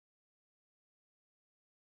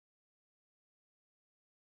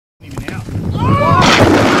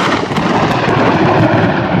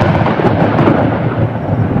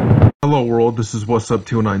Hello world, this is What's Up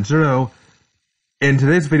 290. In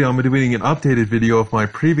today's video, I'm doing an updated video of my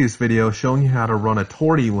previous video showing you how to run a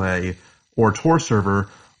Tor relay or Tor server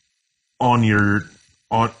on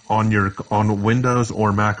Windows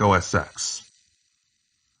or Mac OS X.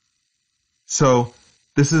 So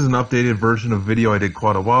this is an updated version of a video I did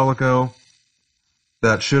quite a while ago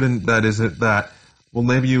that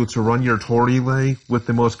will enable you to run your Tor relay with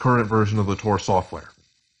the most current version of the Tor software.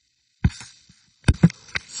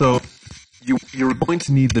 So you're going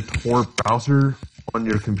to need the Tor browser on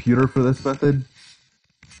your computer for this method.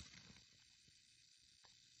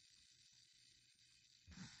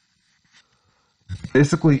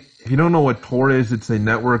 Basically, if you don't know what Tor is, it's a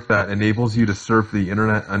network that enables you to surf the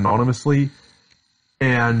internet anonymously,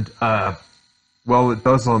 and it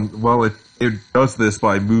does this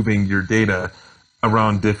by moving your data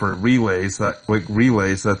around different relays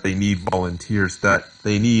that they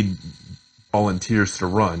need volunteers to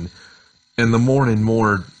run. And the more and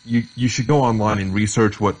more, you should go online and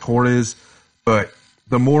research what Tor is, but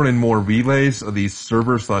the more and more relays of these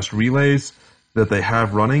server/relays that they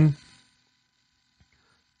have running,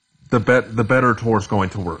 the better Tor is going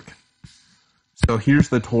to work. So here's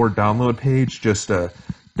the Tor download page. Just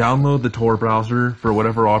download the Tor browser for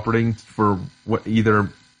whatever either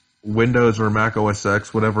Windows or Mac OS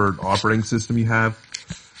X, whatever operating system you have,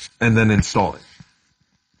 and then install it.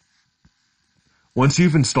 Once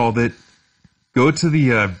you've installed it, go to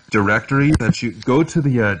the directory go to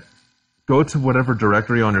whatever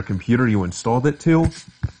directory on your computer you installed it to,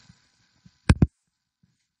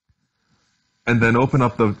 and then open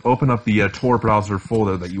up the Tor browser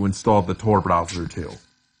folder that you installed the Tor browser to.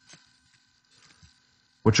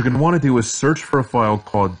 What you're going to want to do is search for a file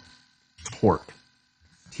called torrc,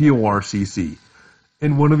 T-O-R-C-C.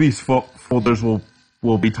 And one of these folders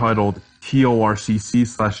will be titled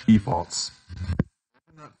torcc/defaults.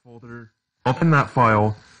 Open that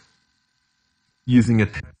file using a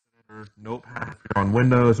text editor, Notepad if you're on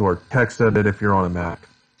Windows, or TextEdit if you're on a Mac.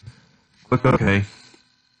 Click OK.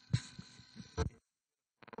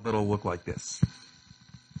 It'll look like this.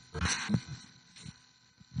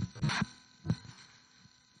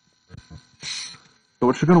 So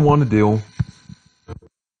what you're going to want to do,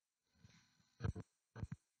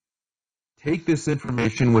 take this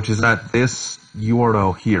information, which is at this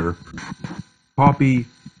URL here, copy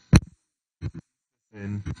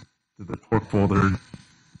into the torrc folder,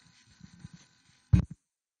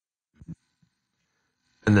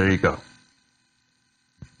 and there you go.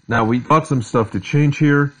 Now we got some stuff to change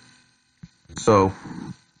here, so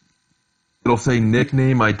it'll say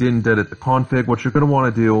nickname. I didn't edit the config. What you're going to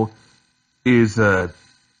want to do is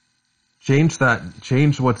change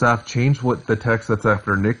what the text that's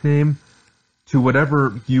after nickname to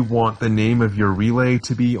whatever you want the name of your relay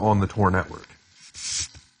to be on the Tor network.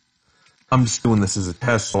 I'm just doing this as a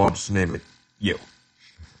test, so I'll just name it you.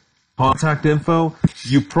 Contact info,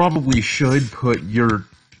 you probably should put your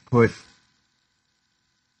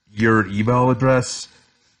email address,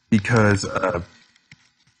 because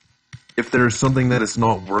if there's something that is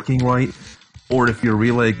not working right, or if your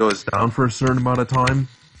relay goes down for a certain amount of time,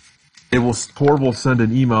 Tor will send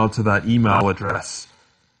an email to that email address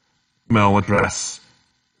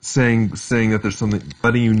saying that there's something,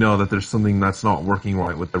 letting you know that there's something that's not working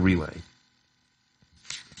right with the relay.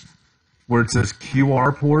 Where it says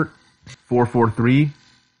QR port 443,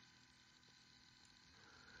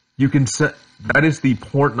 you can set, that is the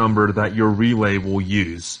port number that your relay will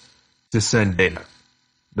use to send data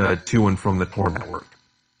to and from the Tor network.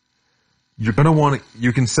 You're going to want to,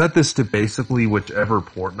 you can set this to basically whichever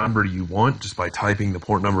port number you want just by typing the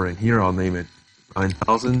port number in here. I'll name it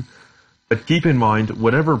 9000. But keep in mind,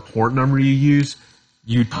 whatever port number you use,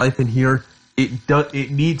 you type in here,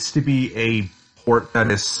 it needs to be a port that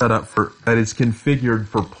is configured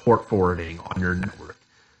for port forwarding on your network.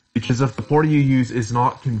 Because if the port you use is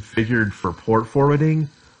not configured for port forwarding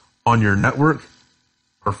on your network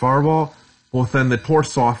or firewall, well then the Tor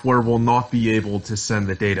software will not be able to send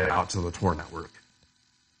the data out to the Tor network.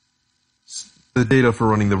 The data for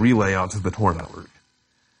running the relay out to the Tor network.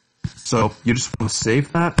 So you just want to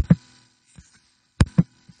save that,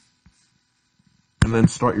 and then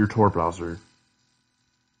start your Tor browser.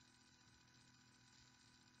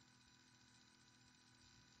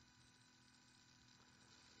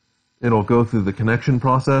 It'll go through the connection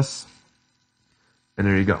process, and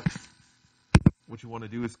there you go. What you want to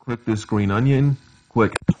do is click this green onion,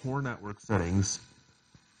 click Tor network settings.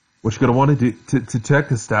 What you're going to want to do to check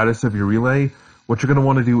the status of your relay, what you're going to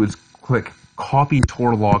want to do is click copy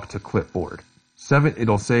Tor log to clipboard.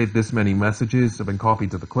 It'll say this many messages have been copied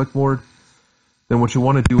to the clipboard. Then what you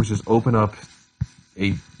want to do is just open up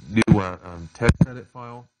a new text edit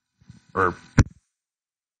file, or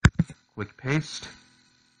click paste.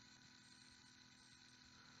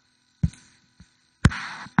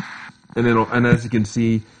 And as you can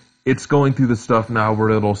see, it's going through the stuff now where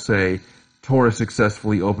it'll say Tor has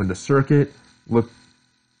successfully opened a circuit. Look,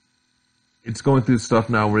 it's going through stuff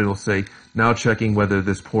now where it'll say now checking whether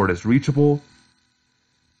this port is reachable.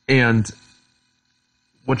 And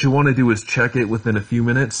what you want to do is check it within a few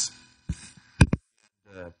minutes.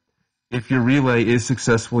 If your relay is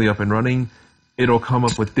successfully up and running, it'll come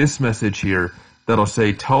up with this message here that'll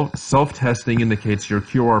say self-testing indicates your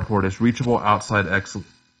QR port is reachable outside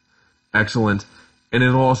excellent. And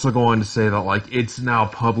it'll also go on to say that like it's now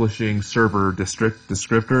publishing server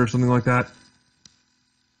descriptor or something like that.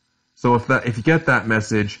 So if you get that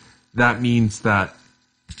message, that means that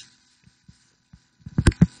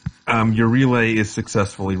your relay is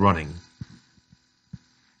successfully running.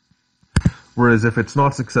 Whereas if it's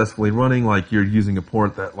not successfully running, like you're using a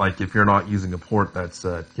port that, like if you're not using a port that's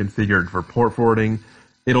configured for port forwarding,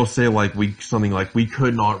 it'll say like something like we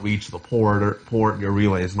could not reach the port, your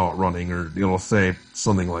relay is not running, or it'll say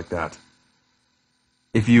something like that.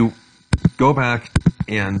 If you go back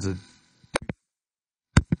and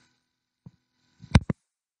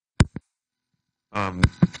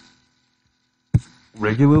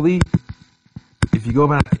regularly, if you go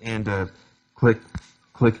back and click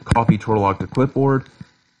copy Tor log to clipboard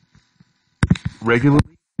regularly,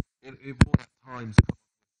 it will at times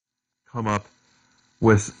come up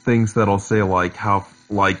with things that'll say like how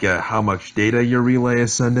much data your relay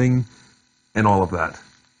is sending and all of that.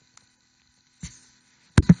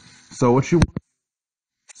 So what you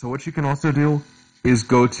can also do is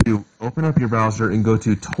open up your browser and go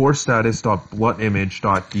to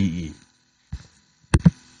torstatus.blutimage.de.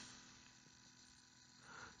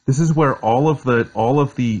 This is where all of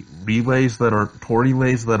the relays that are Tor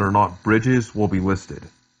relays that are not bridges will be listed.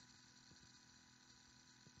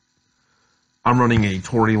 I'm running a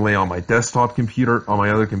Tor relay on my desktop computer, on my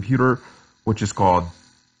other computer, which is called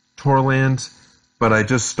Torland, but I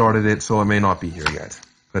just started it, so it may not be here yet.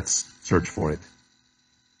 Let's search for it.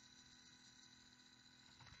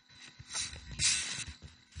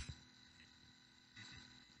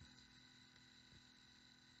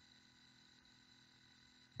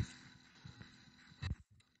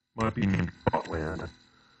 Might be named Botland.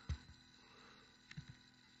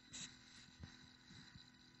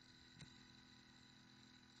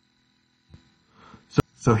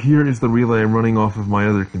 So here is the relay I'm running off of my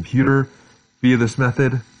other computer via this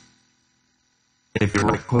method. If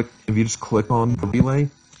you just click on the relay,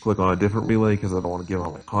 click on a different relay because I don't want to give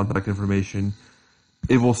out my contact information,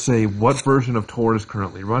 it will say what version of Tor is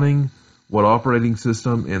currently running, what operating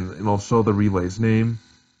system, and it'll show the relay's name,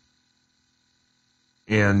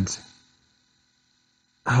 and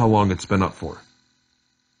how long it's been up for.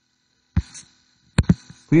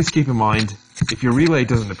 Please keep in mind, if your relay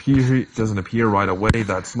doesn't appear right away,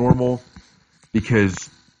 that's normal, because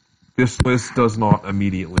this list does not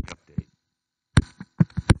immediately update.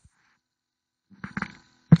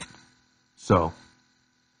 So,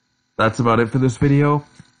 that's about it for this video.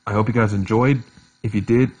 I hope you guys enjoyed. If you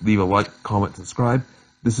did, leave a like, comment, subscribe.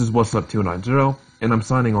 This is What's Up 290, and I'm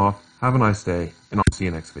signing off. Have a nice day, and I'll see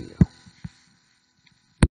you next video.